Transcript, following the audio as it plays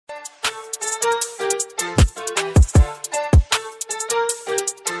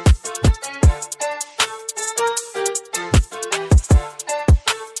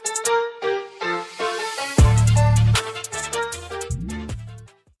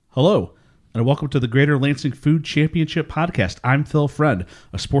Hello, and welcome to the Greater Lansing Food Championship podcast. I'm Phil Friend,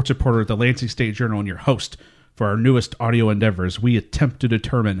 a sports reporter at the Lansing State Journal and your host. For our newest audio endeavors, we attempt to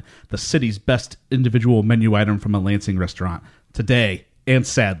determine the city's best individual menu item from a Lansing restaurant. Today, and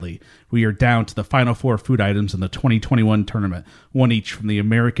sadly, we are down to the final four food items in the 2021 tournament, one each from the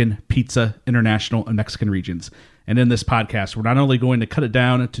American, Pizza, International, and Mexican regions. And in this podcast, we're not only going to cut it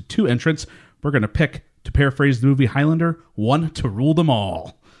down to two entrants, we're going to pick, to paraphrase the movie Highlander, one to rule them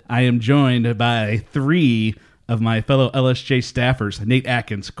all. I am joined by three of my fellow LSJ staffers, Nate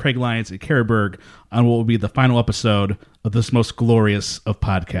Atkins, Craig Lyons, and Berg, on what will be the final episode of this most glorious of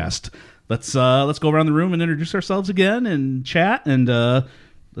podcasts. Let's go around the room and introduce ourselves again and chat, and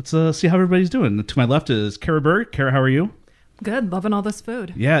let's see how everybody's doing. To my left is Berg. Kara, how are you? Good, loving all this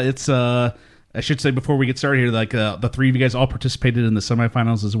food. Yeah, it's I should say before we get started here, like the three of you guys all participated in the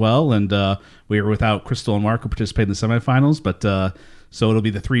semifinals as well, and we were without Crystal and Mark who participated in the semifinals, but so it'll be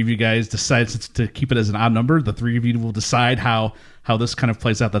the three of you guys decide to keep it as an odd number. The three of you will decide how this kind of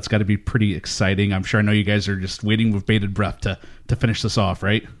plays out. That's got to be pretty exciting. I'm sure I know you guys are just waiting with bated breath to finish this off,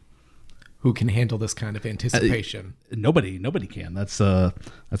 right? Who can handle this kind of anticipation? Nobody can. That's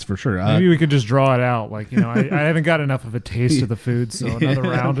for sure. Maybe we could just draw it out. Like, I haven't got enough of a taste of the food, so another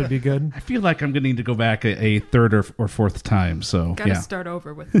round would be good. I feel like I'm going to need to go back a third or fourth time. So gotta start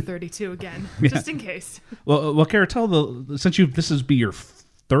over with 32 again, just in case. Well, Kara, since this is be your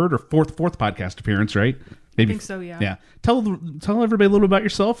third or fourth podcast appearance, right? Maybe. I think so. Yeah. Yeah. Tell everybody a little about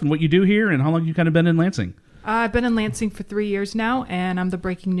yourself and what you do here and how long you've kind of been in Lansing. I've been in Lansing for 3 years now, and I'm the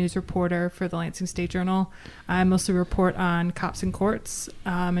breaking news reporter for the Lansing State Journal. I mostly report on cops and courts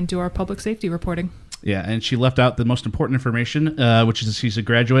and do our public safety reporting. Yeah, and she left out the most important information, which is she's a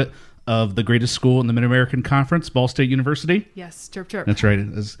graduate of the greatest school in the Mid-American Conference, Ball State University. Yes, chirp, chirp. That's right.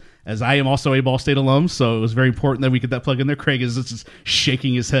 As I am also a Ball State alum, so it was very important that we get that plug in there. Craig is just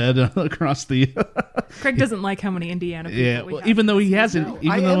shaking his head across the... Craig doesn't like how many Indiana people we have. Even though he hasn't...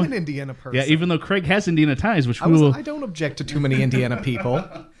 No, I am an Indiana person. Yeah, even though Craig has Indiana ties, which I don't object to too many Indiana people.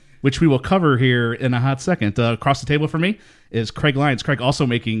 Which we will cover here in a hot second. Across the table from me is Craig Lyons. Craig also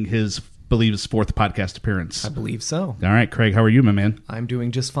making his fourth podcast appearance. I believe so. All right, Craig, how are you, my man? I'm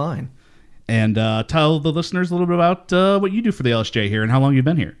doing just fine. And tell the listeners a little bit about what you do for the LSJ here and how long you've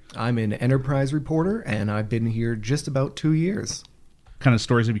been here. I'm an enterprise reporter, and I've been here just about 2 years. What kind of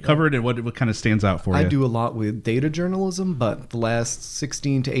stories have you covered, and what kind of stands out for you? I do a lot with data journalism, but the last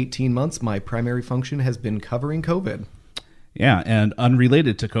 16 to 18 months, my primary function has been covering COVID. Yeah, and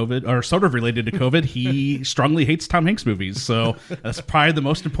unrelated to COVID, or sort of related to COVID, he strongly hates Tom Hanks movies. So that's probably the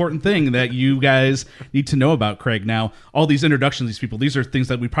most important thing that you guys need to know about Craig. Now, all these introductions, these people, these are things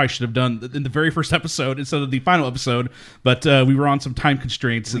that we probably should have done in the very first episode instead of the final episode, but we were on some time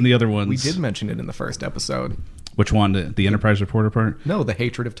constraints in the other ones. We did mention it in the first episode. Which one? The Enterprise Reporter part? No, the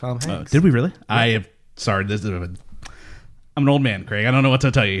hatred of Tom Hanks. Did we really? Yeah. I'm an old man, Craig. I don't know what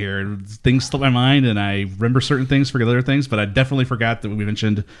to tell you here. Things slip my mind, and I remember certain things, forget other things, but I definitely forgot that we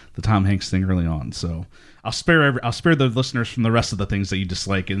mentioned the Tom Hanks thing early on. So I'll spare the listeners from the rest of the things that you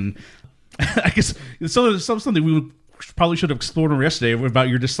dislike. And I guess something we probably should have explored yesterday about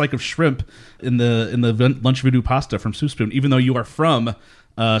your dislike of shrimp in the lunch voodoo pasta from Soup Spoon, even though you are from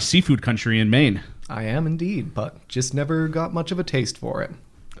seafood country in Maine. I am indeed, but just never got much of a taste for it.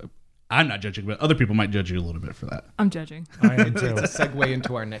 I'm not judging, but other people might judge you a little bit for that. I'm judging. I am too. It's a segue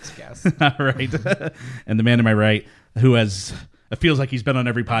into our next guest. All right. And the man to my right, who it feels like he's been on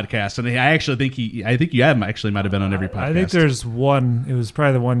every podcast, and I think you might have been on every podcast. I think there's one. It was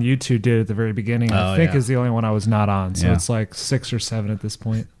probably the one you two did at the very beginning. I think is the only one I was not on. So it's like 6 or 7 at this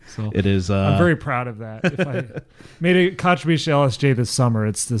point. So it is. I'm very proud of that. If I made a contribution to LSJ this summer,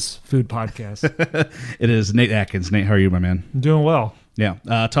 it's this food podcast. It is Nate Atkins. Nate, how are you, my man? I'm doing well. Yeah.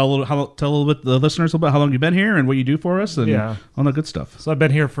 Tell a little bit the listeners about how long you've been here and what you do for us and all that good stuff. So I've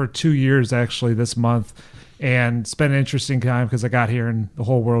been here for 2 years actually this month, and it's been an interesting time because I got here and the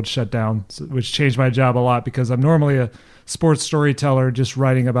whole world shut down, which changed my job a lot because I'm normally a sports storyteller just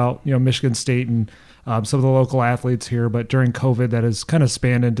writing about Michigan State and some of the local athletes here, but during COVID that has kind of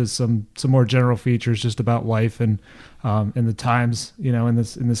spanned into some more general features just about life and the times in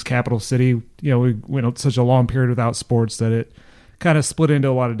this capital city. We went such a long period without sports that it kind of split into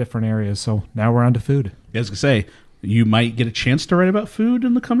a lot of different areas. So now we're on to food. I was gonna say you might get a chance to write about food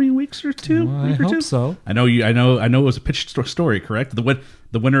in the coming weeks or two. Well, I hope so. I know it was a pitched story, correct?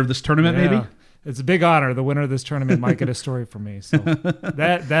 The winner of this tournament, maybe. it's a big honor. The winner of this tournament might get a story from me. So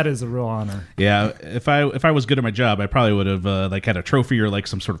that is a real honor. Yeah, if I was good at my job, I probably would have had a trophy or like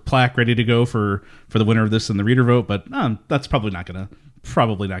some sort of plaque ready to go for the winner of this in the reader vote. But that's probably not gonna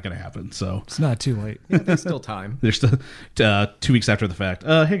happen. So it's not too late. Yeah, there's still time. There's still 2 weeks after the fact.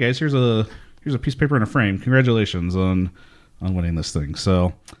 Hey guys, here's a piece of paper and a frame. Congratulations on winning this thing.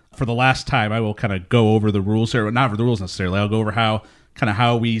 So for the last time, I will kind of go over the rules here. Not for the rules necessarily. I'll go over how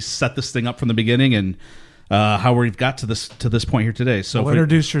we set this thing up from the beginning and how we've got to this point here today. So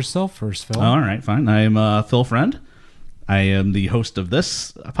introduce yourself first, Phil. All right, fine. I am Phil Friend. I am the host of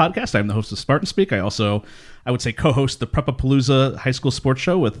this podcast. I'm the host of Spartan Speak. I also, I would say, co-host the Prepapalooza High School Sports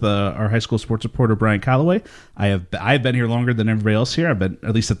Show with our high school sports reporter, Brian Calloway. I've been here longer than everybody else here. I've been,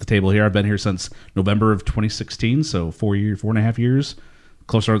 at least at the table here, I've been here since November of 2016, so 4.5 years.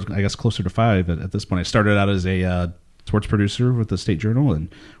 Closer to 5 at this point. I started out as a sports producer with the State Journal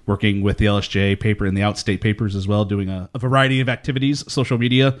and working with the LSJ paper and the outstate papers as well, doing a variety of activities, social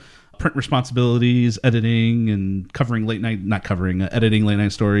media, print responsibilities, editing, and editing late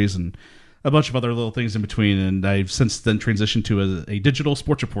night stories, and a bunch of other little things in between. And I've since then transitioned to a digital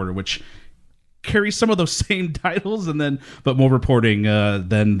sports reporter, which carries some of those same titles but more reporting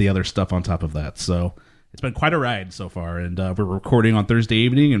than the other stuff on top of that. So it's been quite a ride so far, and we're recording on Thursday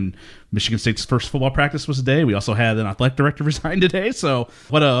evening, and Michigan State's first football practice was today. We also had an athletic director resign today, so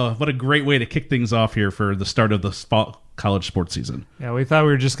what a great way to kick things off here for the start of the fall college sports season. Yeah, we thought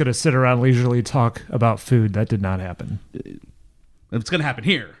we were just going to sit around leisurely talk about food. That did not happen. It's going to happen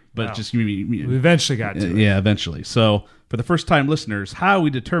here, but we eventually got to it. Yeah, eventually. So for the first-time listeners, how we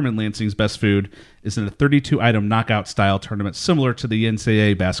determine Lansing's best food is in a 32-item knockout-style tournament similar to the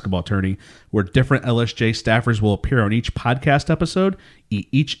NCAA basketball tourney, where different LSJ staffers will appear on each podcast episode, eat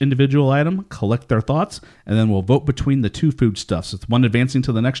each individual item, collect their thoughts, and then we'll vote between the two foodstuffs, with one advancing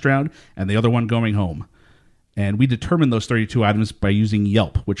to the next round and the other one going home. And we determine those 32 items by using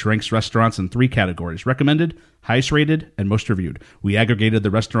Yelp, which ranks restaurants in 3 categories: recommended, highest rated, and most reviewed. We aggregated the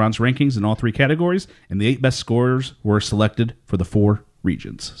restaurants' rankings in all 3 categories, and the 8 best scores were selected for the 4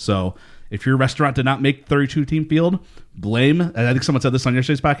 regions. So if your restaurant did not make 32-team field, blame, and I think someone said this on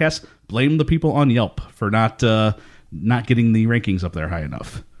yesterday's podcast, blame the people on Yelp for not getting the rankings up there high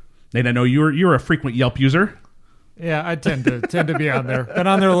enough. Nate, I know you're a frequent Yelp user. Yeah, I tend to be on there. Been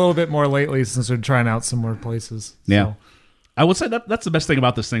on there a little bit more lately since we're trying out some more places. Yeah. So. I would say that's the best thing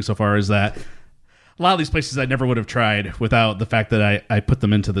about this thing so far is that a lot of these places I never would have tried without the fact that I put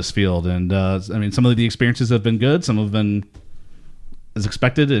them into this field. And some of the experiences have been good. Some have been as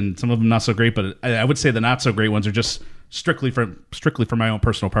expected, and some of them not so great. But I would say the not so great ones are just strictly for my own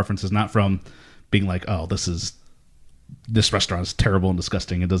personal preferences, not from being like, oh, this restaurant is terrible and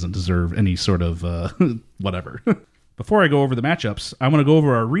disgusting. It doesn't deserve any sort of whatever. Before I go over the matchups, I want to go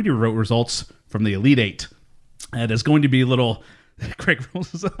over our reader vote results from the Elite Eight. And it's going to be a little... Craig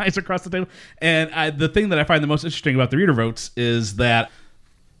rolls his eyes across the table. And the thing that I find the most interesting about the reader votes is that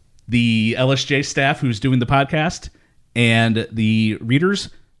the LSJ staff who's doing the podcast and the readers,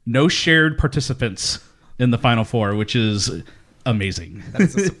 no shared participants in the Final Four, which is amazing.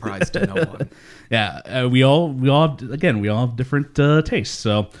 That's a surprise to no one. Yeah, we all have different tastes.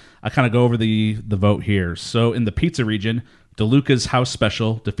 So I kind of go over the vote here. So in the pizza region, DeLuca's House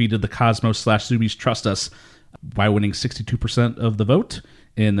Special defeated the Cosmos / Zoobie's Trust Us by winning 62% of the vote.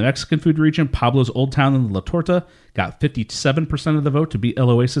 In the Mexican food region, Pablo's Old Town and La Torta got 57% of the vote to beat El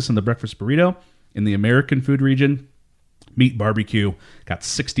Oasis and the Breakfast Burrito. In the American food region, Meat Barbecue got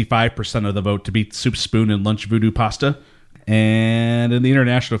 65% of the vote to beat Soup Spoon and Lunch Voodoo Pasta. And in the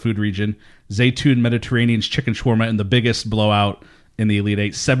international food region, Zaytun Mediterranean's Chicken Shawarma in the biggest blowout in the Elite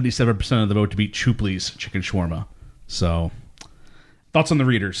Eight, 77% of the vote to beat Chupli's Chicken Shawarma. So, thoughts on the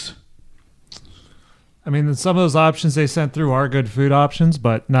readers? I mean, some of those options they sent through are good food options,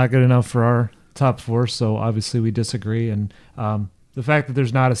 but not good enough for our top 4. So obviously we disagree. And the fact that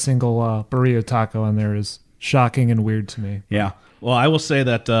there's not a single Birria Taco on there is shocking and weird to me. Yeah. Well, I will say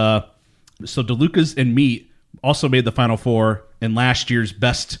that so DeLuca's and Meat also made the Final Four in last year's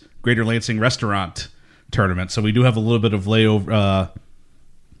Best Greater Lansing Restaurant tournament. So we do have a little bit of layover.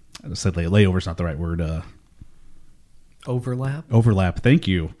 I said layover's not the right word. Overlap. Thank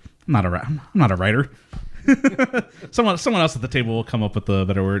you. I'm not a writer. Someone else at the table will come up with a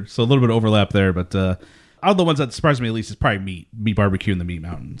better word. So a little bit of overlap there, but out of the ones that surprised me at least is probably Meat Barbecue and the Meat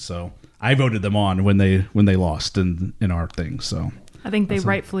Mountain. So I voted them on when they lost in our thing. So I think they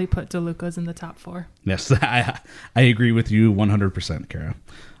rightfully put DeLuca's in the top 4. Yes, I agree with you 100%, Kara.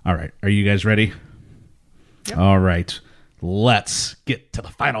 All right, are you guys ready? Yep. All right, let's get to the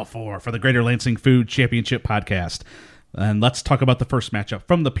Final Four for the Greater Lansing Food Championship podcast. And let's talk about the first matchup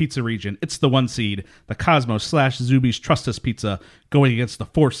from the pizza region. It's the 1 seed, the Cosmos / Zoobie's Trust Us Pizza, going against the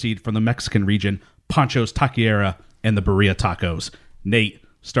 4 seed from the Mexican region, Pancho's Taqueria and the Birria Tacos. Nate,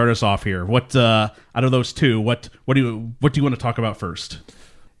 start us off here. What out of those two? What do you want to talk about first?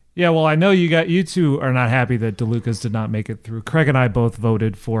 Yeah, well, I know you two are not happy that DeLuca's did not make it through. Craig and I both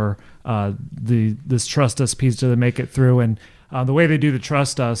voted for this Trust Us Pizza to make it through, and the way they do the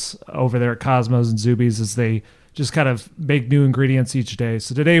Trust Us over there at Cosmos and Zoobie's is they just kind of make new ingredients each day.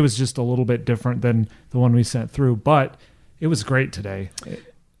 So today was just a little bit different than the one we sent through, but it was great today.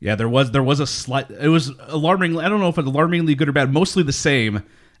 Yeah, there was a slight. It was alarming. I don't know if it's alarmingly good or bad. Mostly the same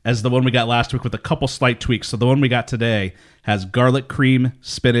as the one we got last week with a couple slight tweaks. So the one we got today has garlic cream,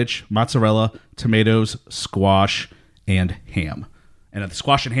 spinach, mozzarella, tomatoes, squash, and ham. And the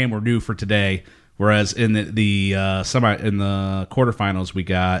squash and ham were new for today. Whereas in the quarterfinals we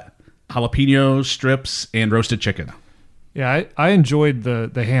got jalapeno strips and roasted chicken. Yeah, I enjoyed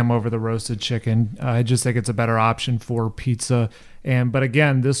the ham over the roasted chicken. I just think it's a better option for pizza. But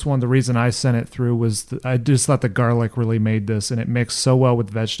again, this one, the reason I sent it through was I just thought the garlic really made this, and it mixed so well with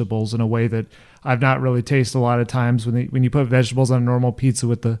vegetables in a way that I've not really tasted a lot of times. When you put vegetables on a normal pizza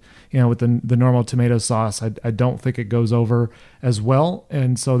with the normal tomato sauce, I don't think it goes over as well.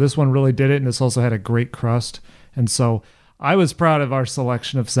 And so this one really did it, and this also had a great crust. And so I was proud of our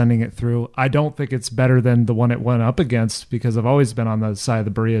selection of sending it through. I don't think it's better than the one it went up against because I've always been on the side of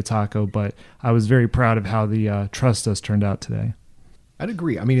the Birria Taco, but I was very proud of how the Trust Us turned out today. I'd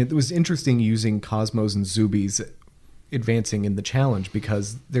agree. I mean, it was interesting using Cosmos and Zoobie's advancing in the challenge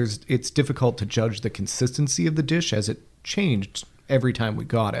because it's difficult to judge the consistency of the dish as it changed every time we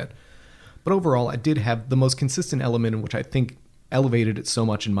got it. But overall, I did have the most consistent element in which I think elevated it so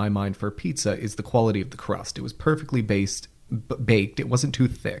much in my mind for pizza is the quality of the crust. It was perfectly baked. It wasn't too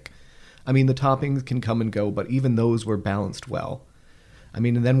thick. I mean, the toppings can come and go, but even those were balanced well. I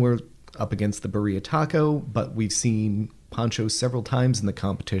mean, and then we're up against the Birria Taco, but we've seen Pancho several times in the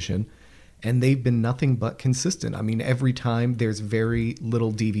competition, and they've been nothing but consistent. I mean, every time there's very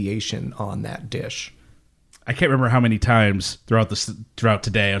little deviation on that dish. I can't remember how many times throughout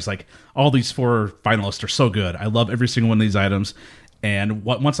today I was like, all these 4 finalists are so good. I love every single one of these items. And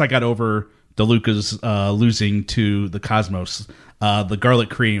once I got over DeLuca's losing to the Cosmos, the garlic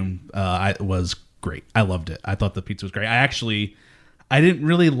cream was great. I loved it. I thought the pizza was great. I didn't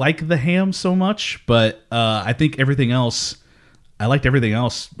really like the ham so much, but I think I liked everything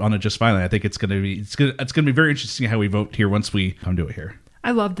else on it just fine. I think it's gonna be very interesting how we vote here once we come to it here.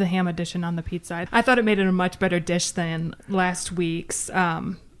 I loved the ham addition on the pizza. I thought it made it a much better dish than last week's.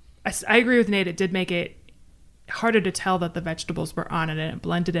 I agree with Nate. It did make it harder to tell that the vegetables were on it, and it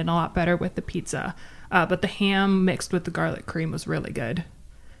blended in a lot better with the pizza. But the ham mixed with the garlic cream was really good.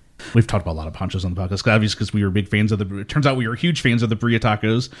 We've talked about a lot of Panchos on the podcast, obviously, because we were big fans of it turns out we were huge fans of the Birria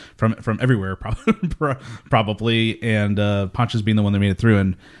Tacos from everywhere, probably, and Panchos being the one that made it through,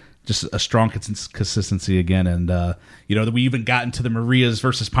 and just a strong consistency again. And, we even got into the Maria's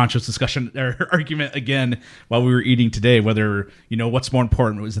versus Panchos discussion or argument again while we were eating today, whether, what's more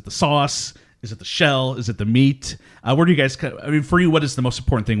important? Is it the sauce? Is it the shell? Is it the meat? Where do you guys, for you, what is the most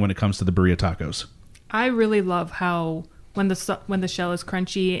important thing when it comes to the Birria Tacos? I really love how when the shell is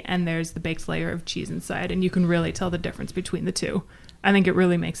crunchy and there's the baked layer of cheese inside, and you can really tell the difference between the two. I think it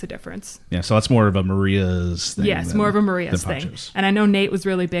really makes a difference. Yeah, so that's more of a Maria's thing. Yes, more of a Maria's thing. And I know Nate was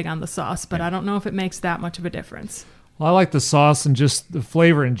really big on the sauce, but I don't know if it makes that much of a difference. Well, I like the sauce and just the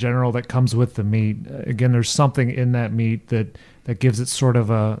flavor in general that comes with the meat. Again, there's something in that meat that gives it sort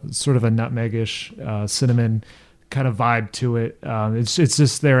of a nutmegish, cinnamon kind of vibe to it. It's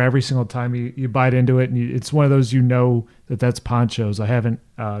just there every single time you bite into it, and it's one of those that's Panchos. I haven't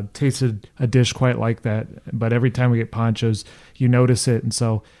tasted a dish quite like that, but every time we get Panchos, you notice it, and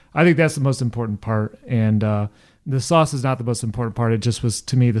so I think that's the most important part. And the sauce is not the most important part. It just was,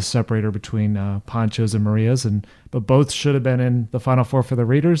 to me, the separator between Panchos and Maria's, but both should have been in the Final Four for the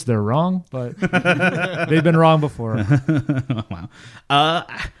Readers. They're wrong, but they've been wrong before. Wow.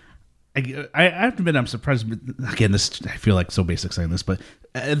 I have to admit, I'm surprised. Again, I feel like so basic saying this, but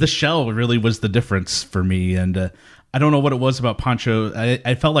the shell really was the difference for me. And I don't know what it was about Pancho.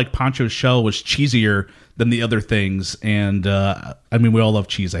 I felt like Pancho's shell was cheesier than the other things. And we all love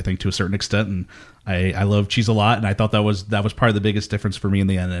cheese, I think, to a certain extent. And I love cheese a lot. And I thought that was probably the biggest difference for me in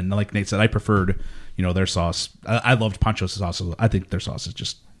the end. And like Nate said, I preferred, their sauce. I loved Pancho's sauce. I think their sauce is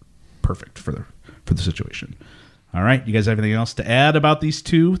just perfect for the situation. All right, you guys have anything else to add about these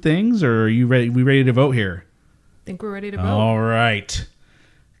two things, or are you ready? We ready to vote here? I think we're ready to vote. All right,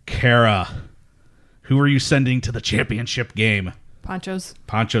 Kara, who are you sending to the championship game? Panchos.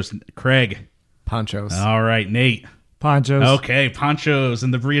 Craig. Panchos. All right, Nate. Panchos. Okay, Panchos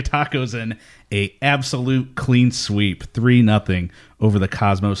and the Birria Tacos in a absolute clean sweep, 3-0 over the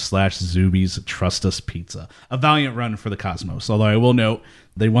Cosmos / Zoobie's Trust Us Pizza. A valiant run for the Cosmos, although I will note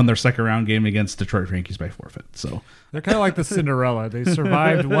they won their second round game against Detroit Yankees by forfeit. So they're kind of like the Cinderella. They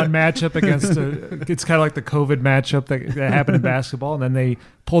survived one matchup against it's kind of like the COVID matchup that happened in basketball, and then they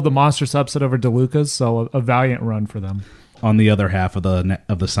pulled the monstrous upset over DeLucas, so a valiant run for them. On the other half of the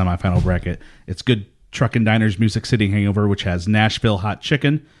semifinal bracket, it's Good Truckin' Diner's Music City Hangover, which has Nashville hot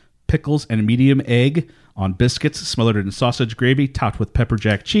chicken, pickles, and medium egg on biscuits smothered in sausage gravy topped with pepper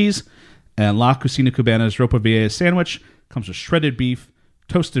jack cheese. And La Cocina Cubana's Ropa Vieja Sandwich comes with shredded beef,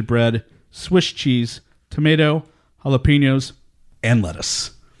 toasted bread, Swiss cheese, tomato, jalapenos, and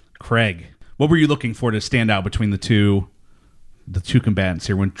lettuce. Craig, what were you looking for to stand out between the two combatants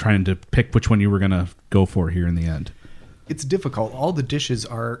here when trying to pick which one you were going to go for here in the end? It's difficult. All the dishes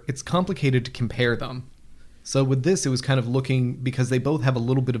it's complicated to compare them. So with this, it was kind of looking, because they both have a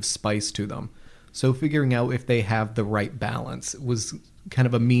little bit of spice to them. So figuring out if they have the right balance was kind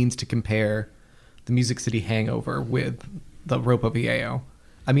of a means to compare the Music City Hangover with the Ropa Vieja.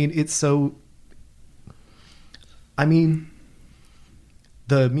 The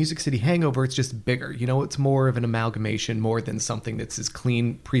Music City Hangover, it's just bigger. It's more of an amalgamation more than something that's as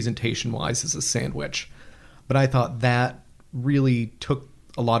clean presentation-wise as a sandwich. But I thought that really took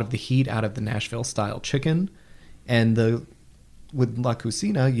a lot of the heat out of the Nashville-style chicken. And with La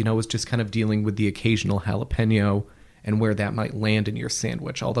Cocina, was just kind of dealing with the occasional jalapeno and where that might land in your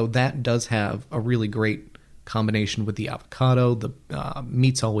sandwich. Although that does have a really great combination with the avocado. The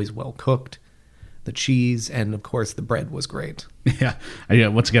meat's always well cooked. The cheese, and of course the bread was great. Yeah.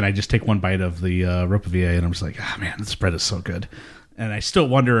 Once again, I just take one bite of the Ropa Vieja and I'm just like, man, this bread is so good. And I still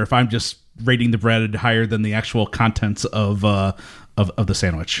wonder if I'm just rating the bread higher than the actual contents of the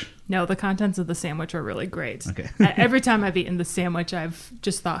sandwich. No, the contents of the sandwich are really great. Okay. Every time I've eaten the sandwich, I've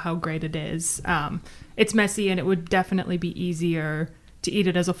just thought how great it is. It's messy, and it would definitely be easier to eat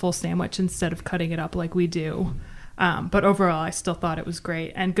it as a full sandwich instead of cutting it up like we do. But overall, I still thought it was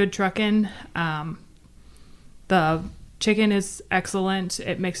great. And Good Truckin', the chicken is excellent.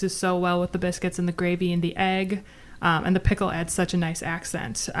 It mixes so well with the biscuits and the gravy and the egg. And the pickle adds such a nice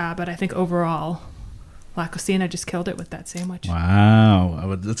accent. But I think overall, La Cocina just killed it with that sandwich.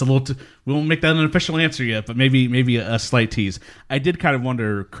 Wow. That's a little we won't make that an official answer yet, but maybe a slight tease. I did kind of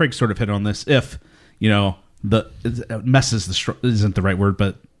wonder, Craig sort of hit on this, if, isn't the right word,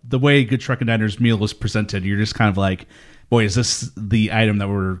 but the way Good Truckin' Diner's meal is presented, you're just kind of like, boy, is this the item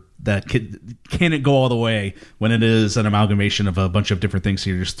can it go all the way when it is an amalgamation of a bunch of different things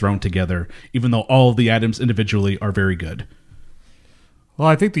here just thrown together, even though all of the items individually are very good? Well,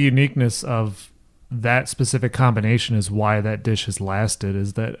 I think the uniqueness of that specific combination is why that dish has lasted,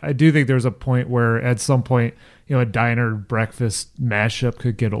 is that I do think there's a point where at some point, a diner breakfast mashup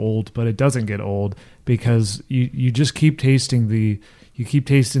could get old, but it doesn't get old because you just keep tasting the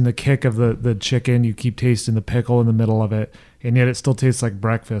kick of the chicken, you keep tasting the pickle in the middle of it, and yet it still tastes like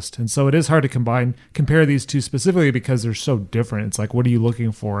breakfast. And so it is hard to compare these two specifically because they're so different. It's like, what are you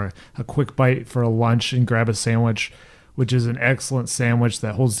looking for? A quick bite for a lunch and grab a sandwich, which is an excellent sandwich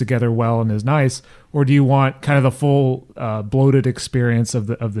that holds together well and is nice, or do you want kind of the full bloated experience of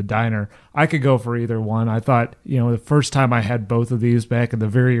the diner? I could go for either one. I thought, the first time I had both of these back in the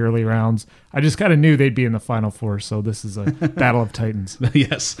very early rounds, I just kind of knew they'd be in the Final Four, so this is a battle of titans.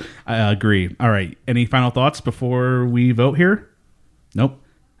 Yes, I agree. All right, any final thoughts before we vote here? Nope.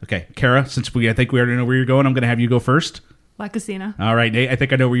 Okay, Kara, since I think we already know where you're going, I'm going to have you go first. La Cocina. All right, Nate, I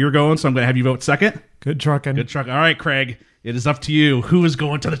think I know where you're going, so I'm going to have you vote second. Good trucking. All right, Craig, it is up to you. Who is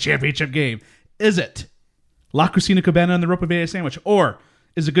going to the championship game? Is it La Cocina Cubana and the Ropa Vieja Sandwich, or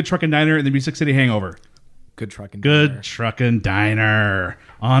is it Good Truckin' Diner and the Music City Hangover? Good Truckin' Good Diner. Truckin' Diner.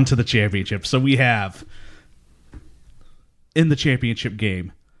 On to the championship. So we have, in the championship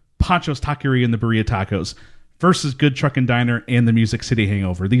game, Pancho's Taqueria and the Birria Tacos versus Good Truckin' Diner and the Music City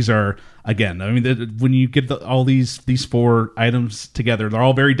Hangover. These are, again, when you get all these four items together, they're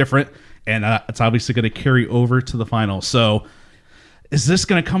all very different, and it's obviously going to carry over to the final. So is this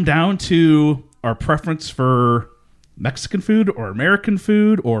going to come down to our preference for Mexican food or American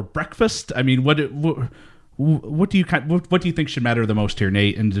food or breakfast? I mean, what do you think should matter the most here,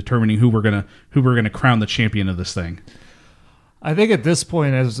 Nate, in determining who we're gonna crown the champion of this thing? I think at this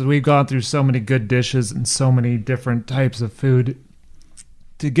point, as we've gone through so many good dishes and so many different types of food,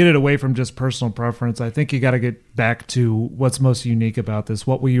 to get it away from just personal preference, I think you got to get back to what's most unique about this.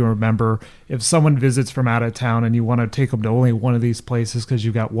 What will you remember if someone visits from out of town and you want to take them to only one of these places because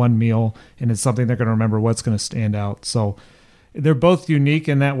you got one meal and it's something they're going to remember? What's going to stand out? So they're both unique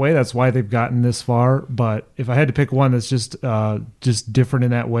in that way. That's why they've gotten this far. But if I had to pick one that's just different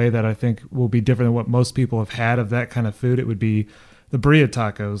in that way, that I think will be different than what most people have had of that kind of food, it would be the Birria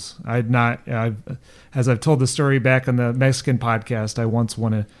Tacos. As I've told the story back on the Mexican podcast, I once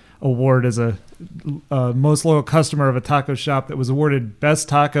won an award as a most loyal customer of a taco shop that was awarded best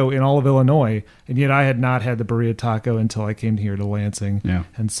taco in all of Illinois, and yet I had not had the Birria Taco until I came here to Lansing. Yeah.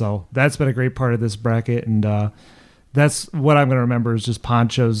 And so that's been a great part of this bracket, and that's what I'm going to remember is just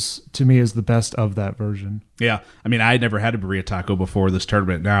Pancho's, to me, is the best of that version. Yeah. I mean, I had never had a Birria Taco before this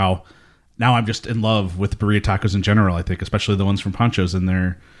tournament. Now I'm just in love with Birria Tacos in general, I think, especially the ones from Pancho's and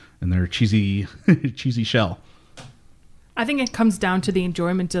their cheesy cheesy shell. I think it comes down to the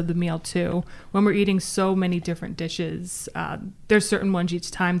enjoyment of the meal, too. When we're eating so many different dishes, there's certain ones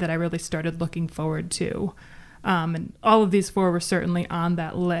each time that I really started looking forward to. And all of these 4 were certainly on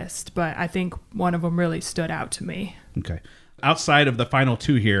that list, but I think one of them really stood out to me. Okay. Outside of the final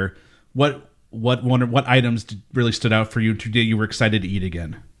 2 here, what items really stood out for you today you were excited to eat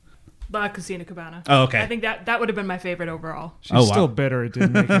again? La Cocina Cubana. Oh, okay. I think that would have been my favorite overall. She's still bitter it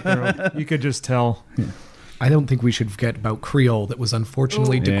didn't make it through. You could just tell. Yeah. I don't think we should forget about Creole that was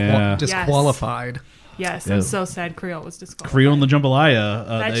unfortunately disqualified. Yes, I'm so sad Creole was disqualified. Creole and the Jambalaya.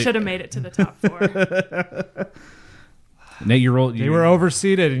 That should have made it to the top 4. Nate, they were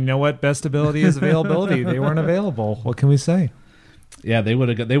overseeded. And you know what? Best ability is availability. They weren't available. What can we say? Yeah, they would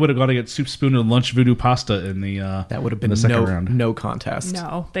have gone to get soup spoon and lunch voodoo pasta in the that would have been the second round. No contest.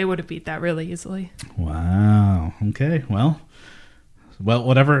 No, they would have beat that really easily. Wow. Okay. Well,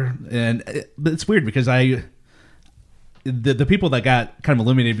 whatever. And it's weird because the people that got kind of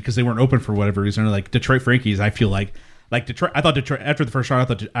eliminated because they weren't open for whatever reason are like Detroit Frankies. I feel like Detroit. I thought Detroit after the first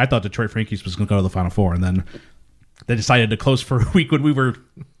round. I thought Detroit Frankies was going to go to the Final Four, and then they decided to close for a week when we were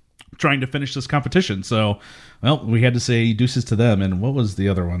trying to finish this competition. So, well, we had to say deuces to them. And what was the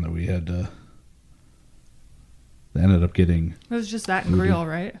other one that we had? They ended up getting. It was just that in Creole,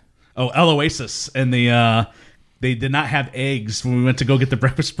 right? Oh, El Oasis, and they did not have eggs when we went to go get the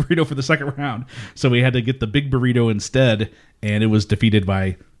breakfast burrito for the second round. So we had to get the big burrito instead, and it was defeated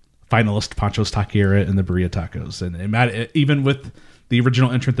by finalist Pancho's Taqueria and the Birria Tacos. And even with the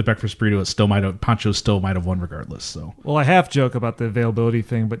original entrant, the breakfast burrito, Pancho still might have won regardless. So, well, I half joke about the availability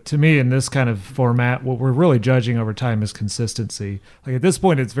thing, but to me, in this kind of format, what we're really judging over time is consistency. Like at this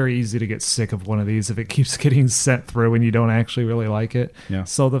point, it's very easy to get sick of one of these if it keeps getting sent through and you don't actually really like it. Yeah.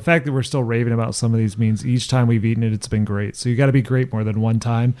 So the fact that we're still raving about some of these means each time we've eaten it, it's been great. So you got to be great more than one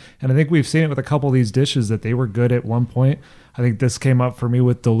time. And I think we've seen it with a couple of these dishes that they were good at one point. I think this came up for me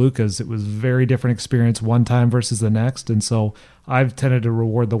with DeLuca's. It was a very different experience one time versus the next. And so I've tended to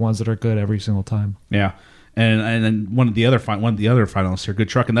reward the ones that are good every single time. Yeah. And then one of the other finalists here, Good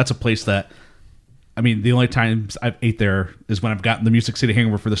Truckin', that's a place that, I mean, the only times I've ate there is when I've gotten the Music City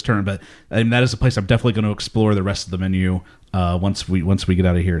Hangover for this tournament. But I mean, that is a place I'm definitely going to explore the rest of the menu once we get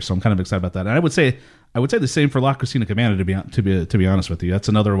out of here. So I'm kind of excited about that. And I would say the same for La Cocina Cubana, to be honest with you. That's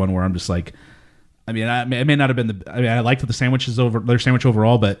another one where I'm just like, I mean, it may not have been I liked their sandwich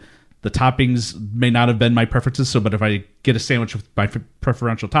overall, but the toppings may not have been my preferences. So, but if I get a sandwich with my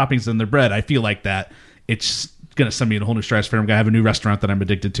preferential toppings and their bread, I feel like that it's going to send me in a whole new stratosphere. I'm going to have a new restaurant that I'm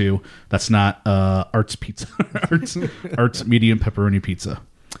addicted to. That's not Art's Pizza, Art's medium pepperoni pizza.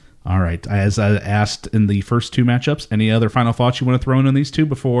 All right. As I asked in the first 2 matchups, any other final thoughts you want to throw in on these two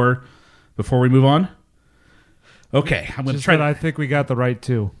before we move on? Okay, I'm going to try. I think we got the right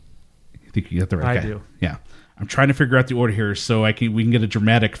 2. I think you got the right. I do. Yeah. I'm trying to figure out the order here so we can get a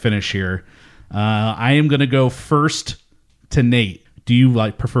dramatic finish here. I am going to go first to Nate. Do you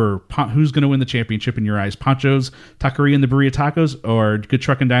prefer who's going to win the championship in your eyes? Pancho's Taqueria and the Birria Tacos, or Good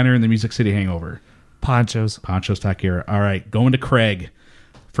Truckin' Diner and the Music City Hangover? Pancho's Taqueria. All right, going to Craig.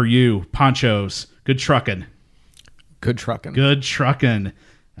 For you, Pancho's, Good Truckin'. Good Truckin'. Good Truckin'.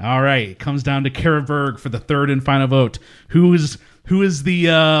 All right, comes down to Kara Berg for the third and final vote. Who is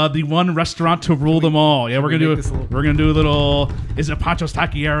the one restaurant to rule them all? Yeah, we're gonna do a little. Is it Pancho's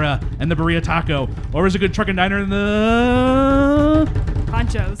Taqueria and the Birria Taco, or is it Good Truckin' Diner and the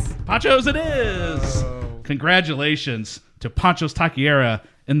Pancho's? It is. Oh. Congratulations to Pancho's Taqueria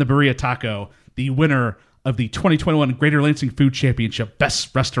and the Birria Taco, the winner of the 2021 Greater Lansing Food Championship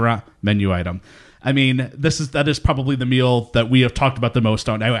Best Restaurant Menu Item. I mean, that is probably the meal that we have talked about the most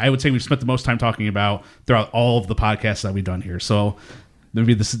on. I would say we've spent the most time talking about throughout all of the podcasts that we've done here. So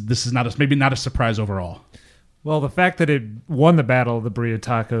maybe this is not a surprise overall. Well, the fact that it won the battle of the Birria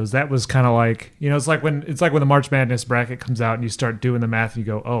Tacos, that was kind of like, it's like when the March Madness bracket comes out and you start doing the math and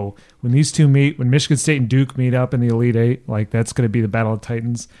you go, oh, when these two meet, when Michigan State and Duke meet up in the Elite Eight, like that's going to be the battle of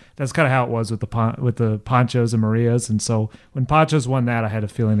Titans. That's kind of how it was with the Panchos and Marias. And so when Panchos won that, I had a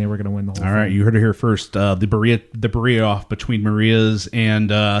feeling they were going to win the whole thing. All right, you heard it here first. The Birria off between Marias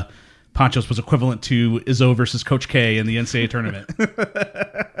and Panchos was equivalent to Izzo versus Coach K in the NCAA tournament.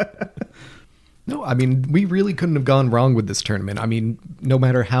 No, I mean, we really couldn't have gone wrong with this tournament. I mean, no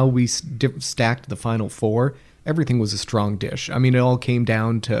matter how we stacked the Final Four, everything was a strong dish. I mean, it all came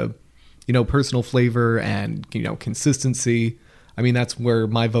down to, personal flavor and, consistency. I mean, that's where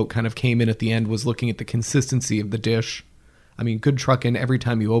my vote kind of came in at the end, was looking at the consistency of the dish. I mean, good Truckin, every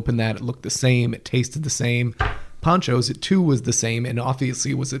time you opened that, it looked the same. It tasted the same. Pancho's, it too was the same, and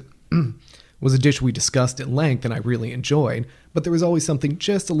obviously was a dish we discussed at length and I really enjoyed, but there was always something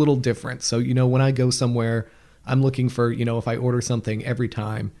just a little different. So, when I go somewhere, I'm looking for, if I order something every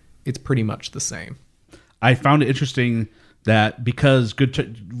time, it's pretty much the same. I found it interesting that because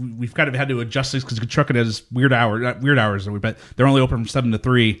we've kind of had to adjust this because Good Truckin has not weird hours, but they're only open from 7 to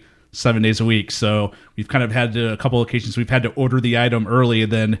 3, 7 days a week. So we've kind of had to, a couple of occasions, we've had to order the item early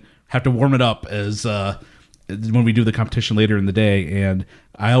and then have to warm it up as when we do the competition later in the day. And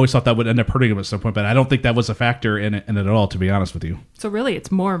I always thought that would end up hurting them at some point, but I don't think that was a factor in it at all, to be honest with you. So really, it's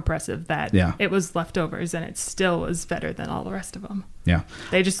more impressive that it was leftovers and it still was better than all the rest of them. Yeah.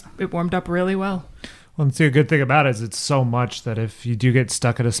 It warmed up really well. Well, and see, a good thing about it is it's so much that if you do get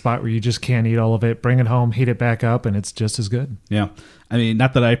stuck at a spot where you just can't eat all of it, bring it home, heat it back up, and it's just as good. Yeah. I mean,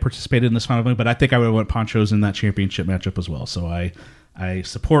 not that I participated in this final thing, but I think I would have went Panchos in that championship matchup as well. So I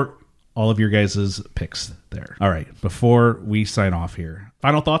support all of your guys' picks there. All right, before we sign off here,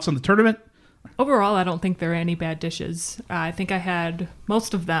 final thoughts on the tournament? Overall, I don't think there are any bad dishes. I think I had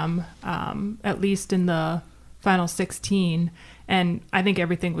most of them, at least in the final 16, and I think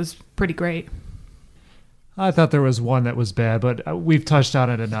everything was pretty great. I thought there was one that was bad, but we've touched on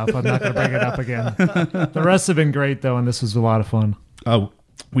it enough. I'm not going to bring it up again. The rest have been great, though, and this was a lot of fun. Oh,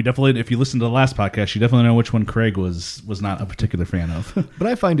 we definitely, if you listen to the last podcast, you definitely know which one Craig was not a particular fan of. But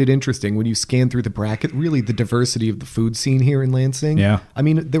I find it interesting when you scan through the bracket, really the diversity of the food scene here in Lansing. Yeah. I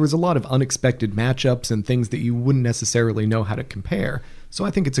mean, there was a lot of unexpected matchups and things that you wouldn't necessarily know how to compare. So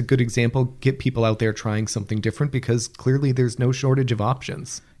I think it's a good example, get people out there trying something different, because clearly there's no shortage of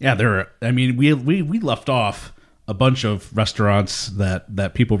options. Yeah, we left off a bunch of restaurants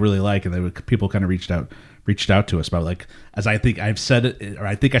that people really like, and people kind of reached out to us about, like, as I think I've said it, or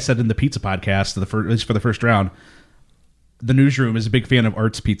I think I said in the pizza podcast, at least for the first round, the newsroom is a big fan of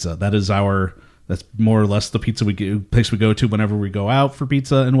Art's Pizza. That's more or less the place we go to whenever we go out for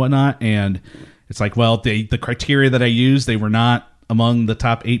pizza and whatnot. And it's like, well, the criteria that I used, they were not among the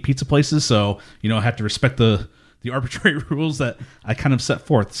top 8 pizza places. So, I have to respect the arbitrary rules that I kind of set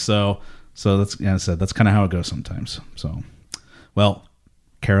forth. So that's, I said, that's kind of how it goes sometimes. So, well,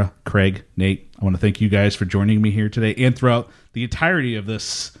 Kara, Craig, Nate, I want to thank you guys for joining me here today and throughout the entirety of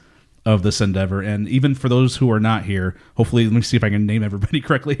this endeavor. And even for those who are not here, hopefully, let me see if I can name everybody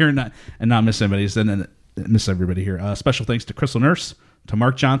correctly here and not miss anybody. And miss everybody here. Special thanks to Crystal Nurse, to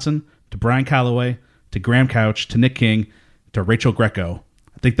Mark Johnson, to Brian Calloway, to Graham Couch, to Nick King, to Rachel Greco.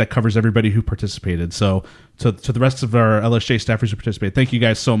 I think that covers everybody who participated. So to the rest of our LSJ staffers who participated, thank you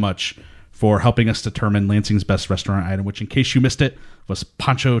guys so much for helping us determine Lansing's best restaurant item, which, in case you missed it, was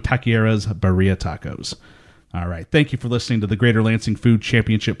Pancho Taqueria's Birria Tacos. All right. Thank you for listening to the Greater Lansing Food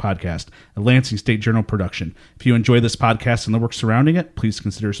Championship podcast, a Lansing State Journal production. If you enjoy this podcast and the work surrounding it, please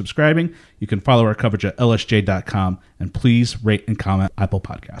consider subscribing. You can follow our coverage at lsj.com, and please rate and comment Apple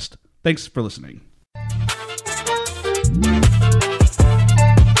Podcast. Thanks for listening.